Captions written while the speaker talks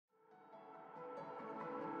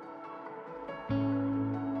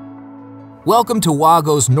Welcome to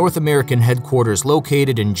WAGO's North American headquarters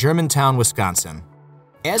located in Germantown, Wisconsin.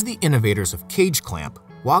 As the innovators of cage clamp,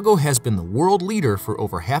 WAGO has been the world leader for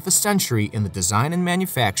over half a century in the design and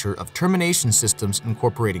manufacture of termination systems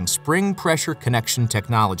incorporating spring pressure connection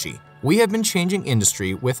technology. We have been changing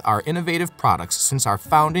industry with our innovative products since our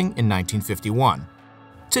founding in 1951.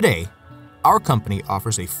 Today, our company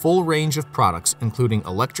offers a full range of products including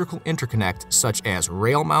electrical interconnect such as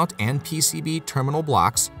rail mount and PCB terminal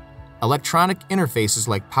blocks, electronic interfaces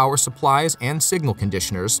like power supplies and signal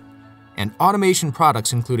conditioners, and automation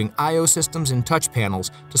products including I/O systems and touch panels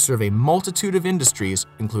to serve a multitude of industries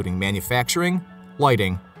including manufacturing,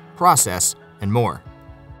 lighting, process, and more.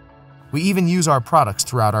 We even use our products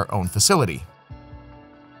throughout our own facility.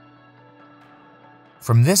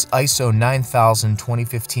 From this ISO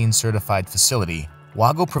 9000-2015 certified facility,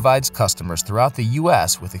 WAGO provides customers throughout the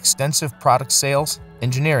U.S. with extensive product sales,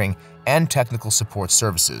 engineering, and technical support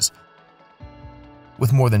services.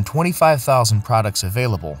 With more than 25,000 products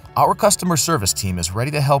available, our customer service team is ready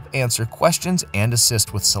to help answer questions and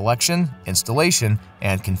assist with selection, installation,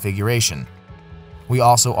 and configuration. We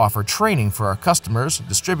also offer training for our customers,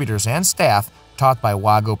 distributors, and staff taught by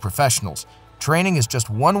WAGO professionals. Training is just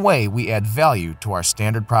one way we add value to our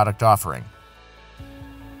standard product offering.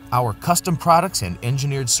 Our Custom Products and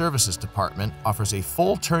Engineered Services department offers a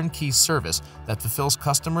full turnkey service that fulfills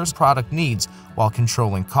customers' product needs while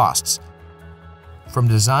controlling costs. From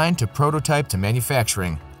design to prototype to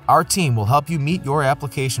manufacturing, our team will help you meet your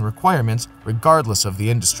application requirements regardless of the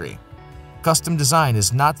industry. Custom design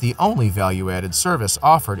is not the only value-added service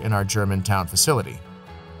offered in our Germantown facility.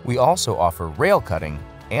 We also offer rail cutting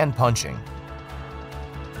and punching,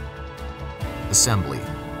 assembly,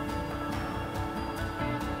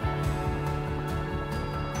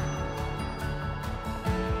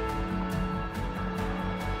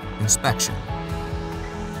 inspection,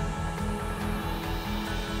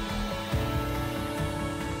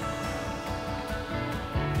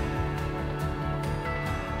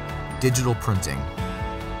 digital printing,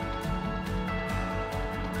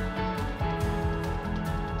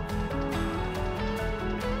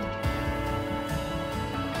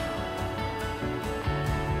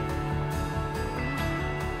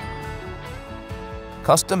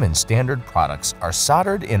 custom and standard products are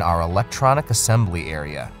soldered in our electronic assembly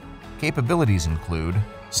area. Capabilities include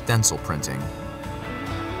stencil printing,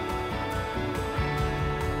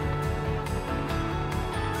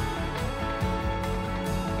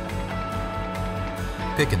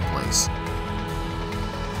 pick and place,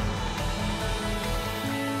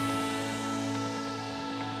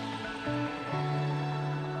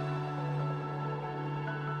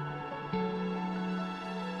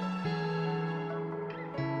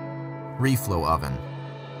 reflow oven,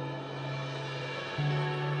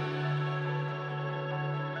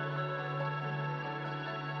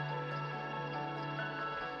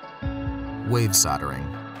 wave soldering,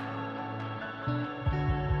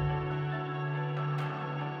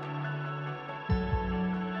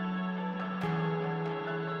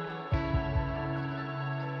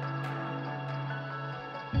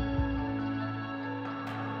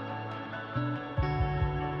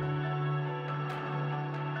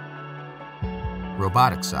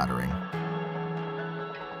 robotic soldering,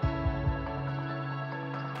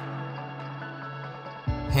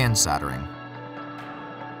 hand soldering,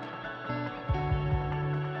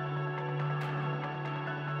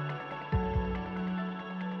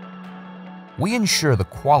 we ensure the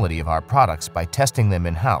quality of our products by testing them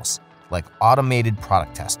in-house, like automated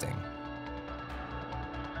product testing.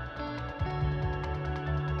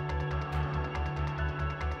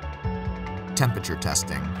 Temperature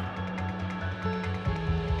testing,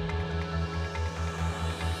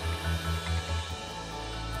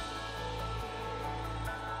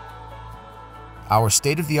 our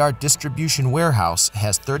state-of-the-art distribution warehouse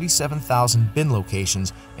has 37,000 bin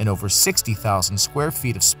locations and over 60,000 square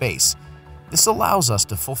feet of space. This allows us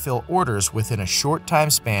to fulfill orders within a short time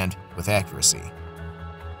span with accuracy.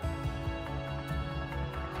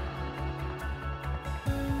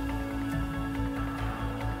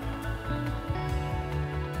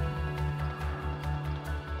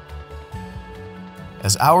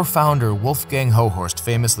 As our founder Wolfgang Hohorst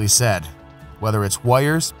famously said, whether it's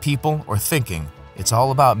wires, people, or thinking, it's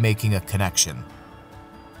all about making a connection.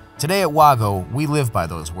 Today at WAGO, we live by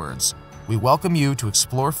those words. We welcome you to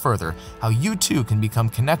explore further how you too can become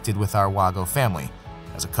connected with our WAGO family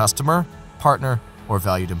as a customer, partner, or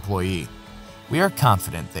valued employee. We are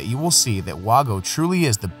confident that you will see that WAGO truly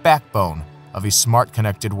is the backbone of a smart,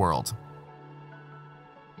 connected world.